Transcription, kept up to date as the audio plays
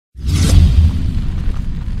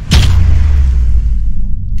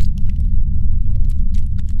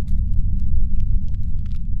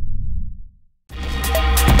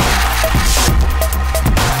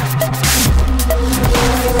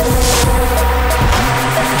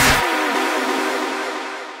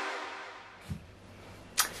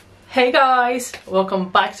Hey guys, welcome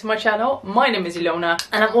back to my channel. My name is Ilona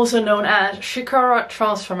and I'm also known as Shikara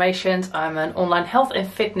Transformations. I'm an online health and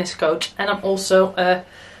fitness coach and I'm also a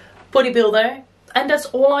bodybuilder, and that's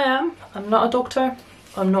all I am. I'm not a doctor,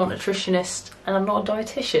 I'm not a nutritionist, and I'm not a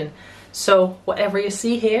dietitian. So whatever you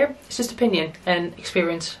see here is just opinion and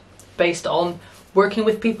experience based on working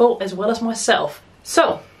with people as well as myself.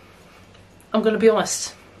 So I'm gonna be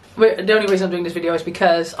honest. The only reason I'm doing this video is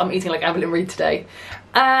because I'm eating like AmberLynn Reid today,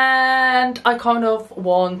 and I kind of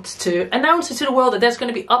want to announce it to the world that that's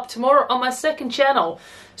going to be up tomorrow on my second channel.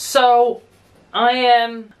 So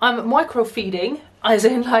I'm micro feeding, as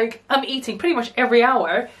in like I'm eating pretty much every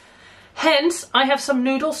hour. Hence I have some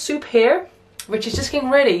noodle soup here which is just getting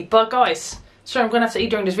ready. But guys, so I'm gonna have to eat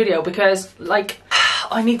during this video because like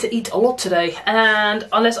I need to eat a lot today, and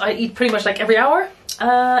unless I eat pretty much like every hour,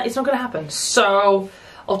 it's not gonna happen. So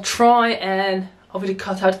I'll try and obviously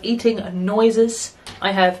cut out eating noises.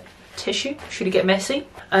 I have tissue should it get messy,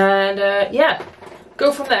 and yeah,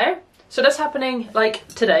 go from there. So that's happening like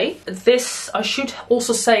today. This, I should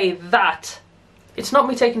also say that it's not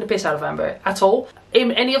me taking the piss out of Amber at all.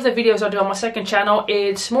 In any of the videos I do on my second channel,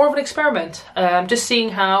 it's more of an experiment. Just seeing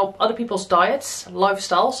how other people's diets,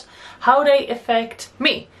 lifestyles, how they affect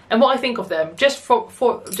me and what I think of them. Just from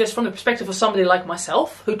the perspective of somebody like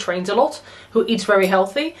myself, who trains a lot, who eats very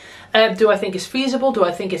healthy. Do I think it's feasible? Do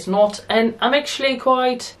I think it's not? And I'm actually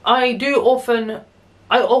quite... I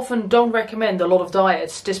often don't recommend a lot of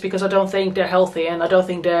diets just because I don't think they're healthy and I don't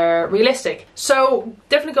think they're realistic. So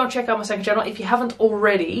definitely go and check out my second channel if you haven't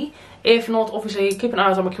already. If not, obviously keep an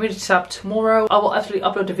eye out on my community tab tomorrow. I will absolutely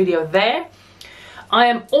upload the video there. I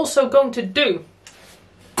am also going to do...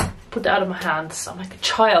 Put that out of my hands. I'm like a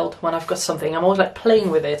child when I've got something. I'm always like playing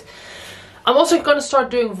with it. I'm also going to start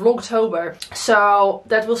doing Vlogtober. So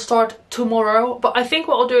that will start tomorrow. But I think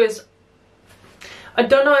what I'll do is... I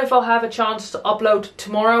don't know if I'll have a chance to upload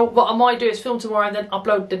tomorrow. What I might do is film tomorrow and then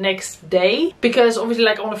upload the next day. Because obviously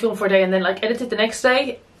like I want to film for a day and then like edit it the next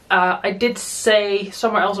day. I did say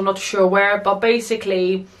somewhere else, I'm not sure where. But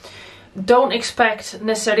basically... don't expect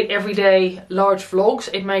necessarily everyday large vlogs.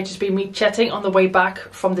 It may just be me chatting on the way back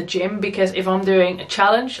from the gym, because if I'm doing a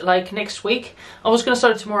challenge like next week, I was gonna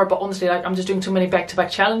start it tomorrow, but honestly like I'm just doing too many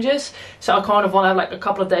back-to-back challenges, so I kind of want to have like a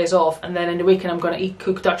couple of days off, and then in the weekend I'm gonna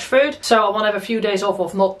cook Dutch food, so I want to have a few days off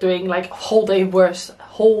of not doing like whole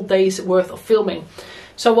days worth of filming.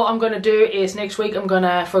 So what I'm gonna do is next week I'm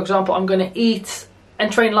gonna, for example, I'm gonna eat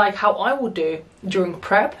and train like how I would do during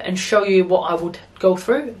prep and show you what I would go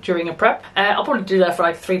through during a prep. I'll probably do that for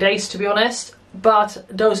like 3 days to be honest, but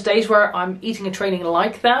those days where I'm eating and training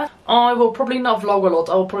like that, I will probably not vlog a lot.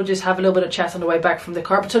 I will probably just have a little bit of chat on the way back from the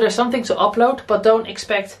car. So there's something to upload, but don't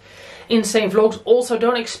expect insane vlogs. Also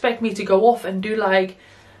don't expect me to go off and do like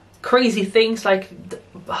crazy things like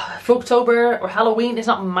Vlogtober or Halloween. It's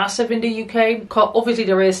not massive in the UK. Obviously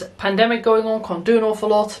there is a pandemic going on, can't do an awful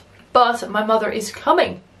lot. But my mother is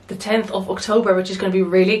coming the 10th of October, which is going to be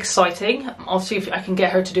really exciting. I'll see if I can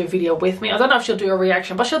get her to do a video with me. I don't know if she'll do a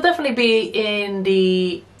reaction, but she'll definitely be in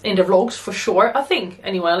the vlogs for sure. I think,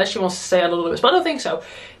 anyway, unless she wants to stay anonymous, but I don't think so.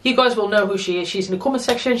 You guys will know who she is. She's in the comment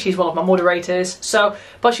section. She's one of my moderators. So,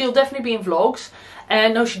 but she'll definitely be in vlogs.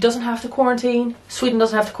 And no, she doesn't have to quarantine. Sweden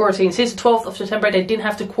doesn't have to quarantine. Since the 12th of September, they didn't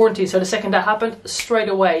have to quarantine. So the second that happened, straight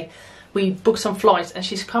away, we booked some flights and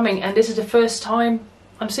she's coming. And this is the first time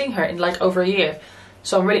I'm seeing her in like over a year,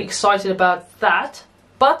 so I'm really excited about that.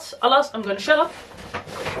 But alas, I'm gonna shut up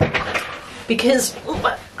because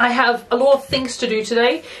I have a lot of things to do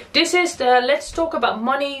today. This is the Let's Talk About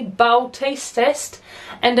Money Bow Taste Test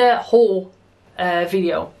and a haul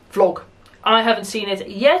video vlog. I haven't seen it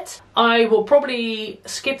yet. I will probably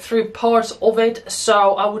skip through parts of it,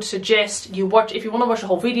 so I would suggest you watch. If you want to watch the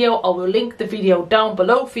whole video, I will link the video down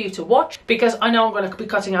below for you to watch, because I know I'm going to be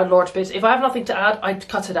cutting out large bits. If I have nothing to add, I'd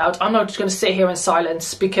cut it out. I'm not just going to sit here in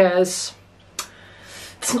silence because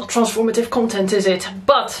it's not transformative content, is it?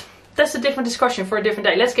 But that's a different discussion for a different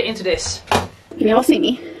day. Let's get into this. Can you all see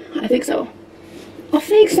me? I think so. I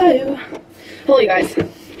think so. Hello you guys.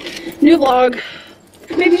 New vlog.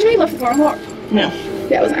 Maybe you left the car unlocked. No.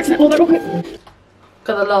 Yeah, it was an accident. Hold that real quick.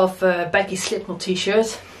 Got a lot of Becky Slipknot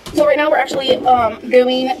t-shirts. So right now we're actually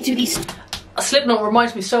going to the... Slipknot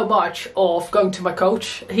reminds me so much of going to my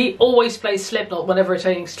coach. He always plays Slipknot whenever we're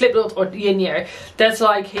training. Slipknot or Yin Year. That's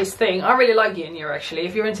like his thing. I really like Yin Year actually.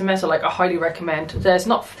 If you're into metal, like I highly recommend. There's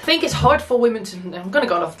not... I think it's hard for women to... I'm gonna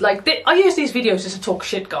go off. Like, I use these videos just to talk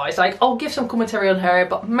shit, guys. Like, I'll give some commentary on her,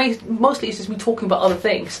 but mostly it's just me talking about other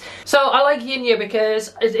things. So I like Yin Year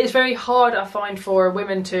because it's very hard, I find, for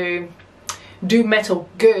women to do metal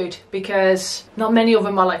good, because not many of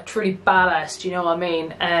them are like truly badass, do you know what I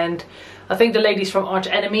mean? And I think the ladies from Arch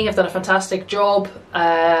Enemy have done a fantastic job.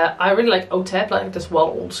 I really like Otep, like this well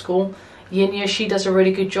old school. Yinya, she does a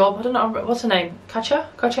really good job. I don't know, what's her name? Katja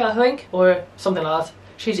I think, or something like that.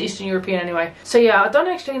 She's Eastern European anyway. So yeah, I don't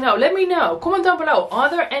actually know. Let me know. Comment down below. Are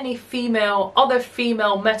there any other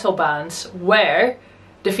female metal bands where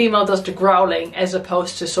the female does the growling as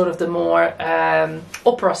opposed to sort of the more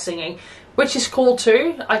opera singing? Which is cool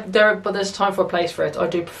too. But there's time for a place for it. I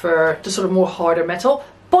do prefer the sort of more harder metal.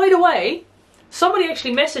 By the way, somebody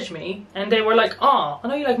actually messaged me and they were like, I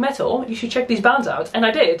know you like metal, you should check these bands out. And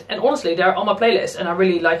I did. And honestly, they're on my playlist and I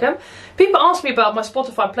really like them. People ask me about my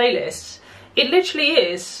Spotify playlists. It literally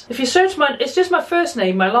is, if you search it's just my first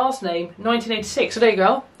name, my last name, 1986. So there you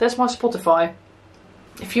go. That's my Spotify.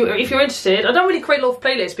 If you're interested, I don't really create a lot of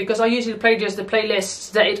playlists because I usually play just the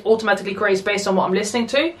playlists that it automatically creates based on what I'm listening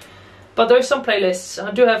to. But there's some playlists.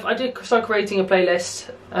 I did start creating a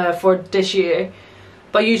playlist for this year.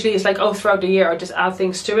 But usually it's like, throughout the year I just add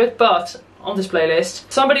things to it. But on this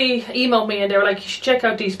playlist, somebody emailed me and they were like, you should check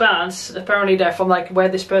out these bands. Apparently they're from like where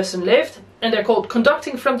this person lived. And they're called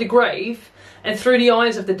Conducting from the Grave and Through the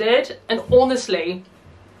Eyes of the Dead. And honestly,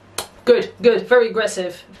 good, very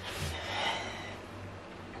aggressive.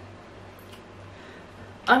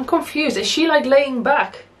 I'm confused. Is she like laying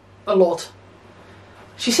back a lot?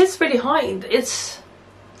 She sits really high. It's...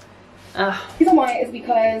 The reason why is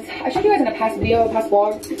because I showed you guys in a past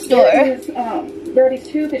vlog. There are these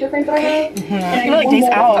two picture frames that I have. I feel like days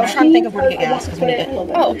out. I was trying to think of where to get gas because we need it.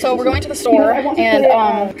 Oh, so we're going to the store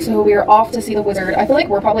and so we're off to see the wizard. I feel like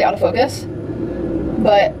we're probably out of focus,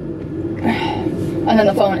 but and then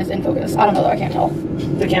the phone is in focus. I don't know though. I can't tell.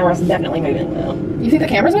 The camera's definitely moving though. You think the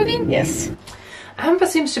camera's moving? Yes. Amber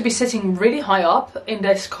seems to be sitting really high up in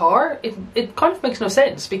this car. It kind of makes no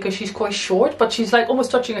sense because she's quite short, but she's like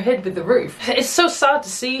almost touching her head with the roof. It's so sad to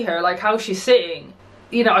see her, like how she's sitting.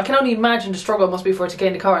 You know, I can only imagine the struggle it must be for her to get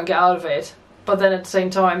in the car and get out of it. But then at the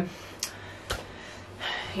same time,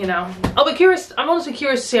 you know, I'll be curious. I'm honestly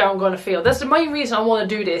curious to see how I'm going to feel. That's the main reason I want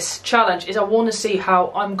to do this challenge, is I want to see how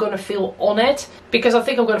I'm going to feel on it, because I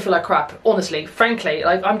think I'm going to feel like crap, honestly, frankly.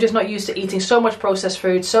 Like, I'm just not used to eating so much processed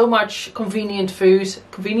food, so much convenience foods,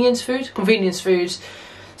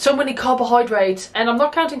 so many carbohydrates, and I'm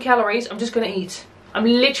not counting calories. I'm just going to eat. I'm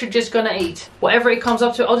literally just going to eat whatever it comes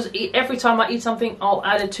up to. I'll just eat. Every time I eat something, I'll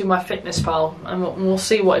add it to my fitness pal, and we'll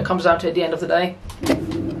see what it comes down to at the end of the day.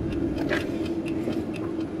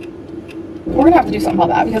 We're gonna have to do something about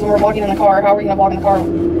that, because when we're vlogging in the car, how are we gonna vlog in the car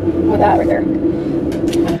with that right there?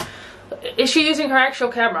 Is she using her actual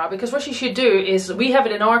camera? Because what she should do is, we have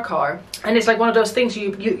it in our car, and it's like one of those things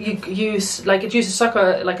you use, like it uses like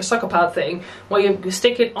a sucker pad thing, where you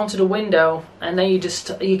stick it onto the window, and then you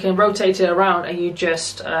can rotate it around, and you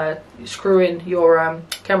just screw in your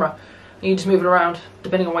camera, and you just move it around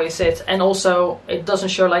depending on where you sit. And also, it doesn't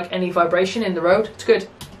show like any vibration in the road. It's good.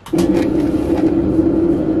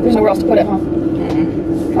 There's nowhere else to put it, huh?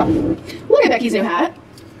 Huh. Look at Becky's new hat.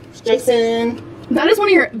 Jason. That is one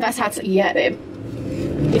of your best hats yet, babe.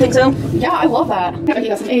 You think so? Yeah, I love that. Becky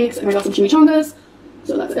got some eggs and we got some chimichangas.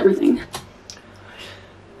 So that's everything.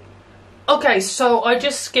 Okay, so I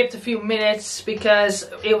just skipped a few minutes because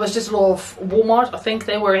it was just a lot of Walmart. I think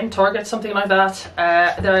they were in Target, something like that.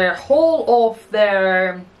 Their whole of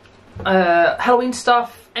their Halloween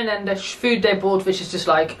stuff. And then the food they bought, which is just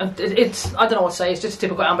like, it's, I don't know what to say, it's just a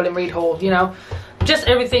typical AmberLynn Reid haul, you know. Just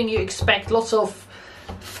everything you expect, lots of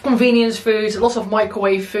convenience foods, lots of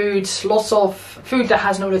microwave foods, lots of food that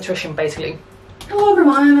has no nutrition, basically. Hello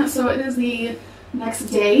everyone, so it is the next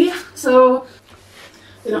day, so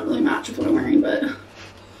they don't really match with what I'm wearing, but, well,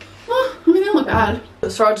 I mean, they don't look bad.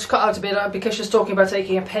 So I just cut out a bit because she's talking about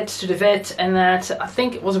taking her pets to the vet, and that I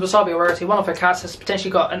think it was a wasabi or rarity. One of her cats has potentially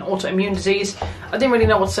got an autoimmune disease. I didn't really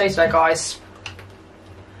know what to say to that, guys.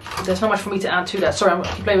 There's not much for me to add to that. Sorry, I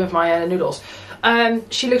keep playing with my noodles.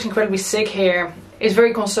 She looks incredibly sick here. It's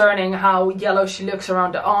very concerning how yellow she looks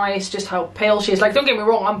around the eyes, just how pale she is. Like, don't get me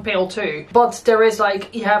wrong, I'm pale too. But there is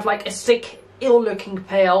like, you have like a sick, ill-looking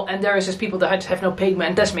pale, and there is just people that have no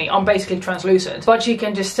pigment. That's me. I'm basically translucent, but you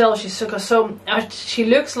can just tell she's so she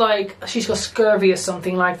looks like she's got scurvy or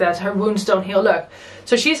something like that. Her wounds don't heal. Look,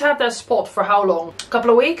 so she's had that spot for how long? A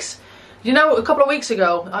couple of weeks. You know, a couple of weeks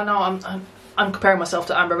ago, I know I'm comparing myself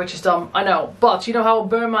to Amber, which is dumb, I know, but you know how I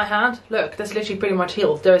burned my hand? Look, that's literally pretty much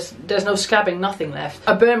healed. There's no scabbing, nothing left.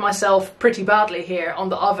 I burned myself pretty badly here on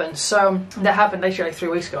the oven, so that happened literally like 3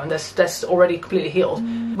 weeks ago, and that's already completely healed.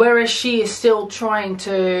 Whereas she is still trying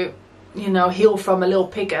to, you know, heal from a little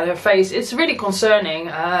pick at her face. It's really concerning.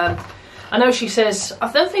 I know she says, I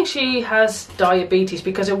don't think she has diabetes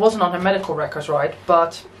because it wasn't on her medical records, right?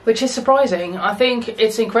 But, which is surprising. I think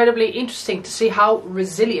it's incredibly interesting to see how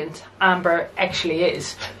resilient Amber actually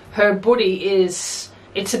is. Her body is,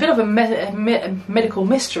 it's a bit of a medical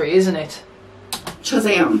mystery, isn't it?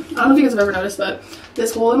 Shazam. I don't know if you guys have ever noticed, but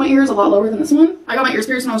this hole in my ear is a lot lower than this one. I got my ears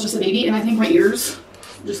pierced when I was just a baby, and I think my ears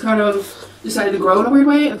just kind of decided to grow in a weird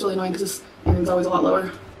way. It's really annoying because this earring's always a lot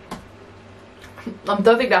lower. I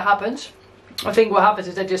don't think that happens. I think what happens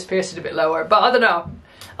is they just pierce it a bit lower, but I don't know.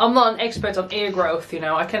 I'm not an expert on ear growth, you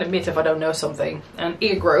know. I can admit if I don't know something, and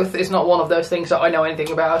ear growth is not one of those things that I know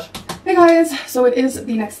anything about. Hey guys, so it is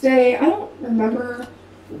the next day. I don't remember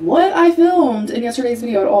what I filmed in yesterday's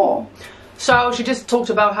video at all. So she just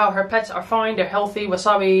talked about how her pets are fine, they're healthy.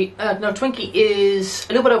 Wasabi, no, Twinkie is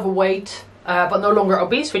a little bit overweight, but no longer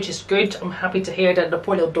obese, which is good. I'm happy to hear that the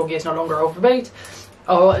poor little doggy is no longer overweight.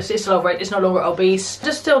 Oh, it's still overweight, it's no longer obese.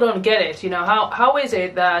 Just still don't get it, you know. How is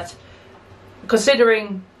it that,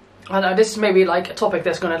 considering, I know this is maybe like a topic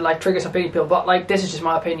that's gonna like trigger some people, but like this is just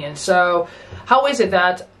my opinion. So how is it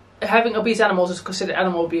that having obese animals is considered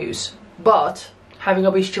animal abuse, but having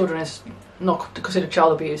obese children is not considered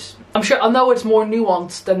child abuse? I'm sure, I know it's more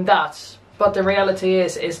nuanced than that, but the reality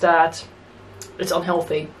is that it's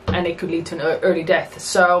unhealthy and it could lead to an early death.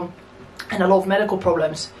 So, and a lot of medical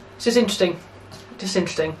problems. It's just interesting. Just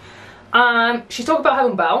interesting. She's talking about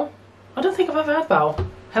having bowel. I don't think I've ever had bowel.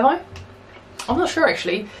 Have I? I'm not sure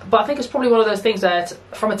actually, but I think it's probably one of those things that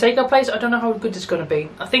from a takeout place, I don't know how good it's going to be.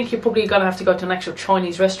 I think you're probably going to have to go to an actual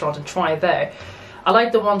Chinese restaurant and try it there. I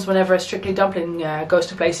like the ones whenever a Strictly Dumpling goes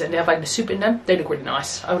to places and they have like the soup in them. They look really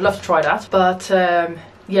nice. I would love to try that. But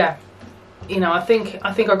yeah, you know, I think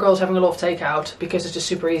our girl's having a lot of takeout because it's just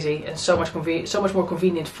super easy and so much more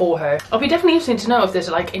convenient for her. I'll be definitely interested to know if there's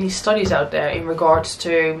like any studies out there in regards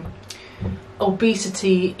to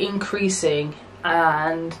obesity increasing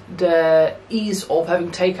and the ease of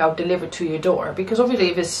having takeout delivered to your door. Because obviously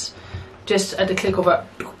if it's just at the click of a,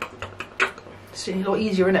 it's a lot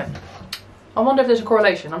easier, isn't it? I wonder if there's a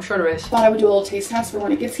correlation. I'm sure there is. Thought I would do a little taste test for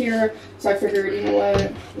when it gets here. So I figured, you know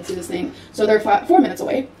what, let's do this thing. So they're 4 minutes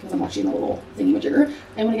away because I'm watching the little thingy-majigger.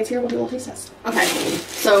 And when it gets here, we'll do a little taste test. Okay,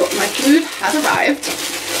 so my food has arrived.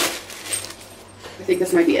 I think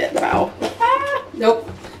this might be it, the bow. Ah, nope,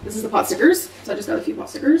 this is the pot stickers. So I just got a few pot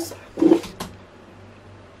stickers.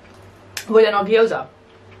 Well, then our gyoza.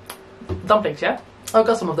 Dumplings, yeah? I've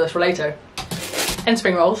got some of those for later. And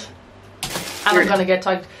spring rolls. And I'm gonna get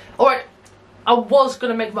tight. Alright. I was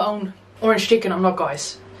going to make my own orange chicken, I'm not,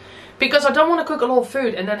 guys. Because I don't want to cook a lot of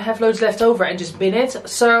food and then have loads left over and just bin it.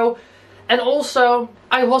 So, and also,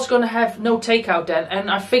 I was going to have no takeout then.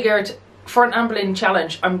 And I figured for an AmberLynn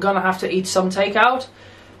challenge, I'm going to have to eat some takeout.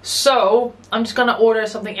 So, I'm just going to order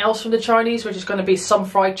something else from the Chinese, which is going to be some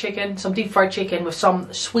fried chicken, some deep fried chicken with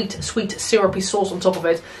some sweet syrupy sauce on top of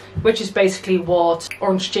it. Which is basically what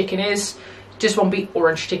orange chicken is. Just won't be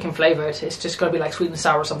orange chicken flavored. It's just going to be like sweet and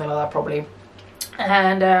sour or something like that probably.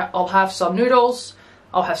 And I'll have some noodles,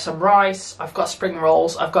 I'll have some rice, I've got spring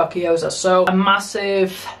rolls, I've got gyoza. So a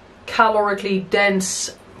massive, calorically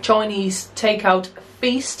dense Chinese takeout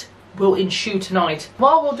feast will ensue tonight.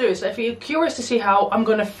 What we'll do is, if you're curious to see how I'm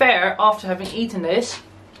going to fare after having eaten this,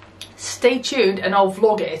 stay tuned and I'll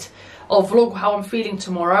vlog it. I'll vlog how I'm feeling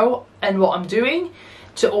tomorrow and what I'm doing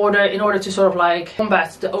in order to sort of like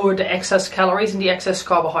combat the excess calories and the excess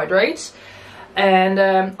carbohydrates. And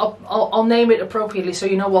I'll name it appropriately so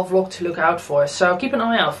you know what vlog to look out for. So keep an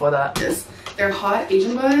eye out for that. Yes, they're hot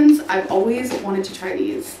Asian buns. I've always wanted to try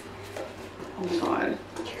these. Oh my god.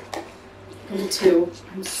 Me too.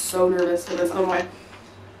 I'm so nervous for this. I don't know why.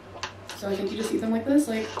 So I think you just eat them like this.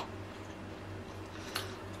 Like,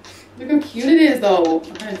 look how cute it is though.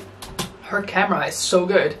 Okay. Her camera is so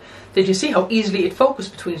good. Did you see how easily it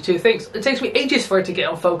focused between the two things? It takes me ages for it to get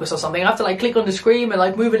on focus or something. I have to like click on the screen and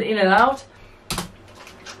like move it in and out.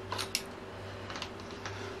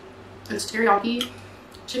 It's teriyaki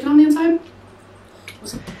chicken on the inside.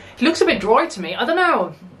 It looks a bit dry to me. I don't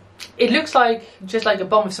know. It looks like just like a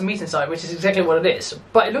bun with some meat inside, which is exactly what it is.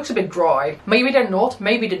 But it looks a bit dry. Maybe they're not.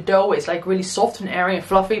 Maybe the dough is like really soft and airy and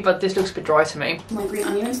fluffy, but this looks a bit dry to me. My green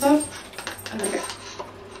onion and stuff. And okay.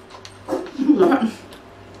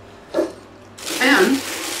 And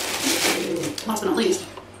last but not least,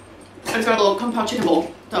 I just got a little kung pao chicken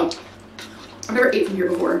bowl. So I've never ate from here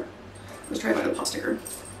before. Let's try it by the pot sticker.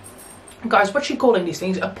 Guys, what's she calling these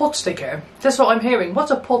things? A pot sticker? That's what I'm hearing.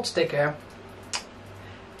 What's a pot sticker?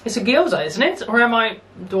 It's a gyoza, isn't it? Or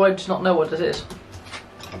do I just not know what this is?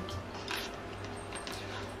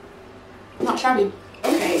 Not shabby.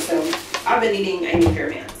 Okay, so I've been eating Amy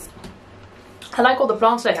Fairman's. I like all the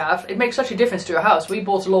plants they have. It makes such a difference to your house. We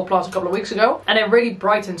bought a lot of plants a couple of weeks ago and it really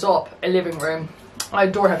brightens up a living room. I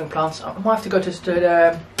adore having plants. I might have to go to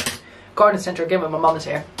the garden centre again when my mum is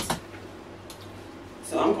here.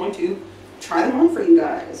 So I'm going to try them on for you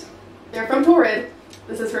guys. They're from Torrid.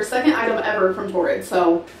 This is her second item ever from Torrid,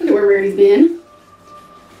 so look at where Rarity's been.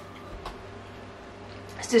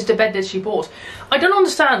 This is the bed that she bought. I don't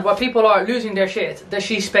understand why people are losing their shit that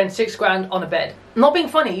she spent 6 grand on a bed. Not being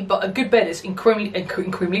funny, but a good bed is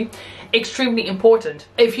extremely important.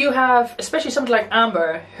 If you have, especially something like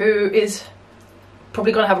Amber, who is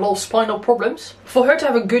probably going to have a lot of spinal problems, for her to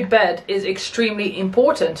have a good bed is extremely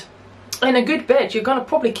important. And a good bed, you're going to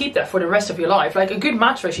probably keep that for the rest of your life. Like a good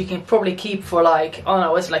mattress you can probably keep for like, I don't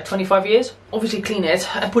know, it's like 25 years. Obviously clean it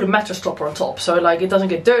and put a mattress topper on top so like it doesn't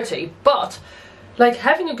get dirty. But like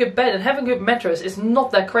having a good bed and having a good mattress is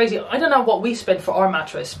not that crazy. I don't know what we spent for our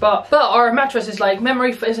mattress, but our mattress is like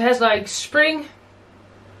it has like spring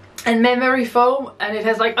and memory foam, and it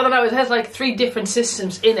has like, I don't know, it has like 3 different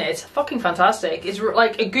systems in it. Fucking fantastic. It's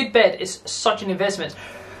like a good bed is such an investment.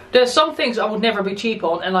 There's some things I would never be cheap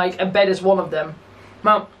on, and like a bed is one of them.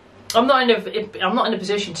 Well, I'm not in a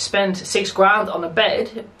position to spend 6 grand on a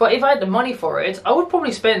bed, but if I had the money for it, I would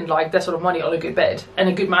probably spend like that sort of money on a good bed and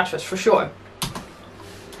a good mattress for sure.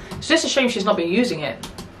 It's just a shame she's not been using it.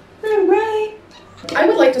 Right. I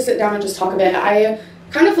would like to sit down and just talk a bit. I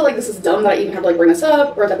kind of feel like this is dumb that I even have to like bring this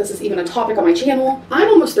up, or that this is even a topic on my channel. I'm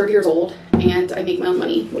almost 30 years old and I make my own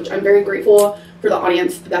money, which I'm very grateful for the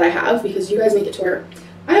audience that I have, because you guys make it to where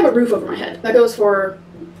I have a roof over my head. That goes for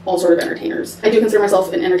all sort of entertainers. I do consider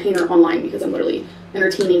myself an entertainer online because I'm literally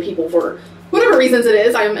entertaining people for whatever reasons it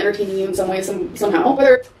is. I am entertaining you in some way, somehow.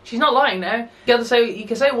 Whether she's not lying now. You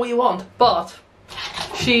can say what you want, but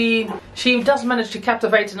she does manage to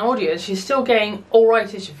captivate an audience. She's still getting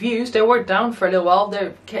alrightish views. They were down for a little while.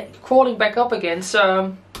 They're crawling back up again.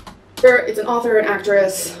 So it's an author, an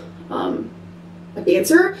actress, a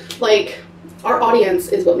dancer. Like, our audience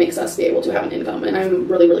is what makes us be able to have an income, and I'm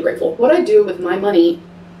really, really grateful. What I do with my money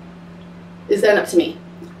is then up to me.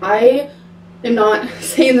 I am not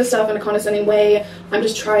saying this stuff in a condescending way. I'm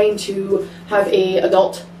just trying to have a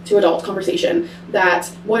adult-to-adult conversation that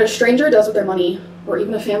what a stranger does with their money, or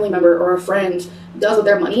even a family member or a friend does with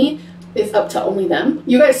their money, is up to only them.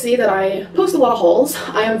 You guys see that I post a lot of hauls.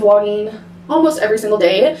 I am vlogging almost every single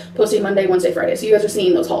day, posting Monday, Wednesday, Friday. So you guys are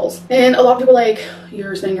seeing those hauls. And a lot of people are like,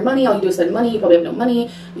 you're spending your money, all you do is spend money, you probably have no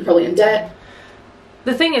money, you're probably in debt.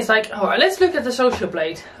 The thing is, like, alright, let's look at the Social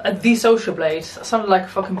Blade. The Social Blade. I sounded like a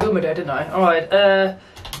fucking boomer there, didn't I? Alright,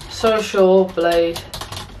 Social Blade,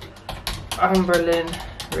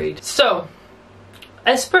 AmberLynn Reid. So,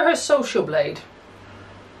 as per her Social Blade,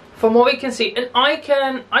 from what we can see, and I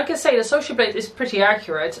can say the Social Blade is pretty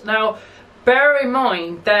accurate. Now, bear in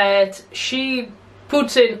mind that she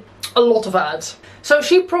puts in a lot of ads. So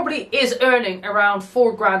she probably is earning around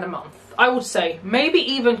 4 grand a month. I would say, maybe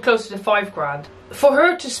even closer to 5 grand. For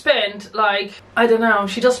her to spend, like, I don't know,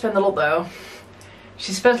 she does spend a lot though.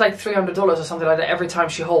 She spends like $300 or something like that every time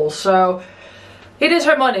she hauls. So, it is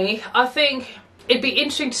her money. I think it'd be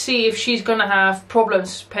interesting to see if she's gonna have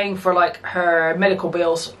problems paying for like her medical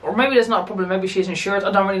bills. Or maybe there's not a problem, maybe she's insured.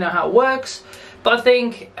 I don't really know how it works. But I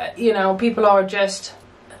think, you know, people are just...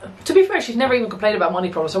 To be fair, she's never even complained about money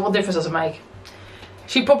problems, so what difference does it make?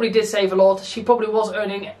 She probably did save a lot. She probably was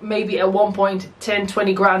earning maybe at one point 10,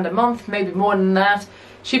 20 grand a month, maybe more than that.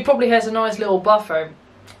 She probably has a nice little buffer.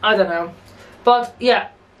 I don't know. But yeah,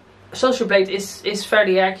 Social Blade is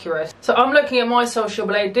fairly accurate. So I'm looking at my Social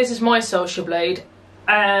Blade. This is my Social Blade.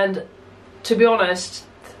 And to be honest,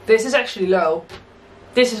 this is actually low.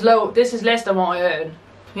 This is low. This is less than what I earn.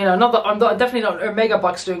 You know, not that I'm definitely not earn mega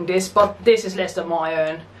bucks doing this, but this is less than what I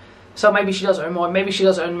earn. So maybe she does earn more. Maybe she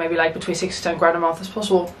does earn maybe like between 6 to 10 grand a month. It's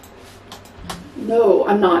possible. No,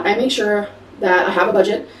 I'm not. I make sure that I have a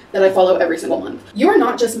budget that I follow every single month. You are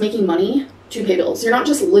not just making money to pay bills. You're not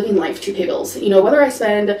just living life to pay bills. You know, whether I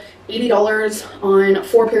spend $80 on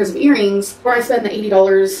 4 pairs of earrings, or I spend the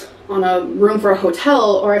 $80 on a room for a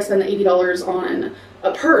hotel, or I spend the $80 on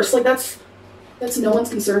a purse, like that's no one's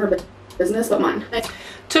concern or business but mine.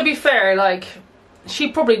 To be fair, like, she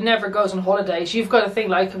probably never goes on holidays. You've got to think,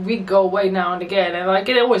 like, we go away now and again, and like,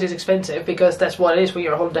 it always is expensive, because that's what it is when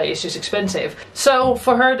you're on holiday, it's just expensive. So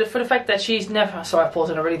for her, for the fact that she's never, sorry, I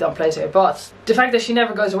paused in a really dumb place here, but the fact that she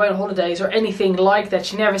never goes away on holidays or anything like that,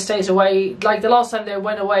 she never stays away. Like the last time they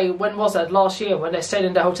went away, when was that? Last year, when they stayed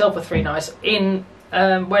in the hotel for 3 nights in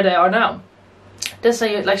where they are now. Let's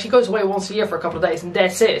say like she goes away once a year for a couple of days and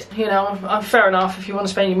that's it. You know, fair enough. If you want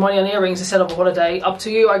to spend your money on earrings instead of a holiday, up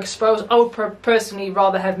to you, I suppose. I would personally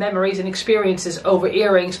rather have memories and experiences over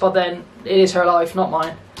earrings, but then it is her life, not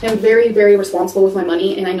mine. I'm very, very responsible with my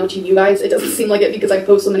money, and I know to you guys it doesn't seem like it because I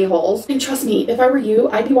post so many hauls. And trust me, if I were you,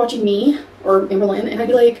 I'd be watching me or AmberLynn, and I'd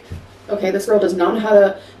be like, okay, this girl does not know how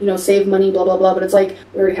to, you know, save money, blah, blah, blah, but it's like,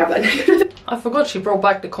 we already have that. I forgot she brought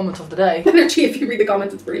back the comment of the day. Actually, if you read the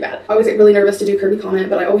comments, it's pretty bad. I always get really nervous to do curvy comment,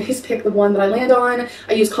 but I always pick the one that I land on.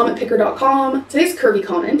 I use commentpicker.com. Today's curvy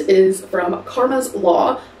comment is from Karma's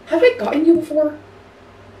Law. Have I gotten you before?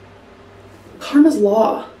 Karma's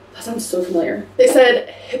Law. That sounds so familiar. They said,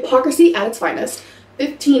 hypocrisy at its finest.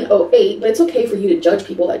 1508, but it's okay for you to judge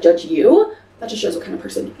people that judge you. That just shows what kind of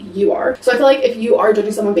person you are. So I feel like if you are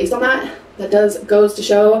judging someone based on that, that goes to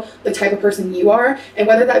show the type of person you are, and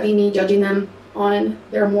whether that be me judging them on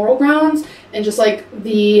their moral grounds and just like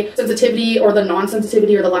the sensitivity or the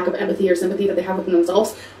non-sensitivity or the lack of empathy or sympathy that they have within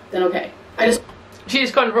themselves, then okay.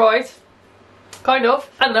 She's kind of right. Kind of.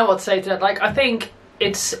 I don't know what to say to that. Like, I think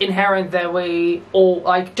it's inherent that we all,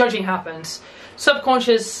 like, judging happens.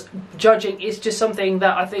 Subconscious judging is just something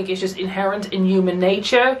that I think is just inherent in human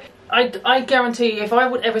nature. I guarantee if I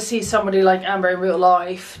would ever see somebody like Amber in real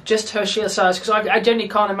life, just her sheer size, because I genuinely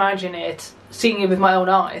can't imagine it, seeing it with my own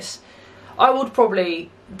eyes, I would probably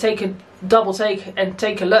take a double take and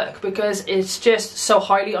take a look, because it's just so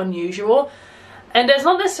highly unusual. And that's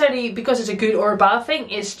not necessarily because it's a good or a bad thing,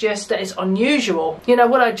 it's just that it's unusual. You know,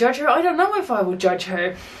 would I judge her? I don't know if I would judge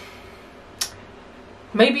her.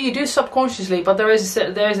 Maybe you do subconsciously, but there is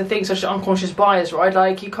a thing such as unconscious bias, right?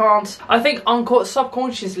 Like, you can't... I think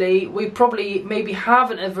subconsciously we probably maybe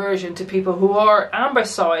have an aversion to people who are Amber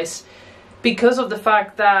size because of the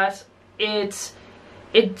fact that it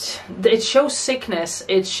shows sickness,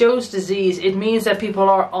 it shows disease, it means that people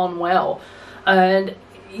are unwell. And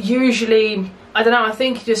usually, I don't know, I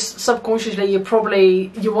think just subconsciously you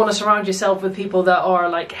want to surround yourself with people that are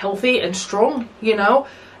like healthy and strong, you know,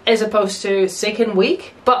 as opposed to sick and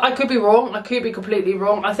weak. But I could be wrong, I could be completely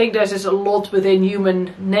wrong. I think there's just a lot within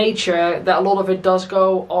human nature that a lot of it does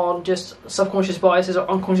go on just subconscious biases or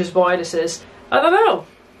unconscious biases. I don't know.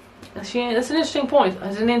 That's an interesting point.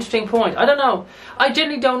 That's an interesting point. I don't know. I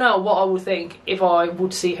genuinely don't know what I would think if I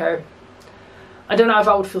would see her. I don't know if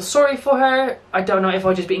I would feel sorry for her. I don't know if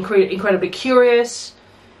I'd just be incredibly curious.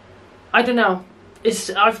 I don't know.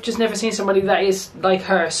 I've just never seen somebody that is like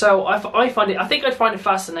her, so I think I'd find it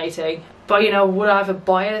fascinating. But, you know, would I have a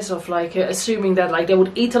bias of like assuming that like they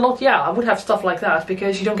would eat a lot? Yeah, I would have stuff like that,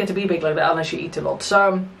 because you don't get to be big like that unless you eat a lot.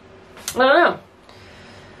 So I don't know.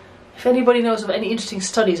 If anybody knows of any interesting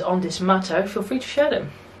studies on this matter, feel free to share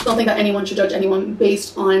them. I don't think that anyone should judge anyone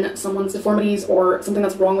based on someone's deformities or something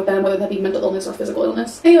that's wrong with them, whether that be mental illness or physical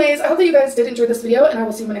illness. Anyways, I hope that you guys did enjoy this video, and I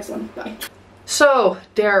will see you in my next one. Bye. So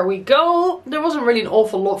there we go. There wasn't really an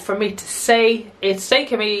awful lot for me to say. It's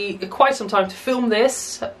taken me quite some time to film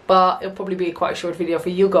this, but it'll probably be quite a short video for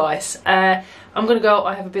you guys. I'm gonna go.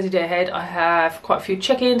 I have a busy day ahead. I have quite a few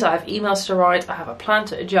check-ins, I have emails to write, I have a plan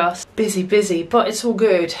to adjust. Busy, but it's all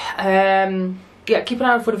good. Yeah, keep an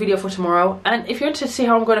eye out for the video for tomorrow. And if you're interested to see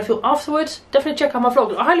how I'm going to feel afterwards, definitely check out my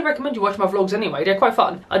vlogs. I highly recommend you watch my vlogs anyway. They're quite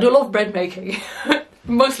fun. I do a lot of bread making.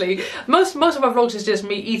 Mostly. Most of my vlogs is just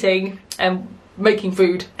me eating and making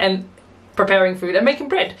food and preparing food and making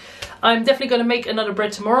bread. I'm definitely going to make another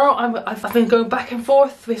bread tomorrow. I've been going back and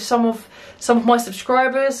forth with some of my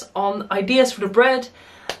subscribers on ideas for the bread,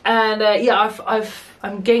 and yeah,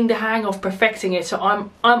 I'm getting the hang of perfecting it. So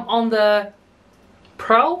I'm on the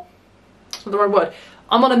prowl. That's not the right word.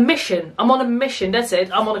 I'm on a mission. That's it.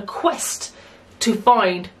 I'm on a quest to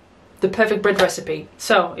find the perfect bread recipe.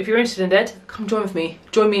 So if you're interested in that, come join with me.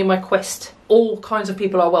 Join me in my quest. All kinds of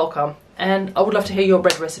people are welcome. And I would love to hear your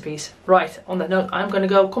bread recipes. Right, on that note, I'm going to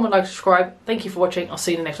go. Comment, like, subscribe. Thank you for watching. I'll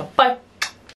see you in the next one. Bye.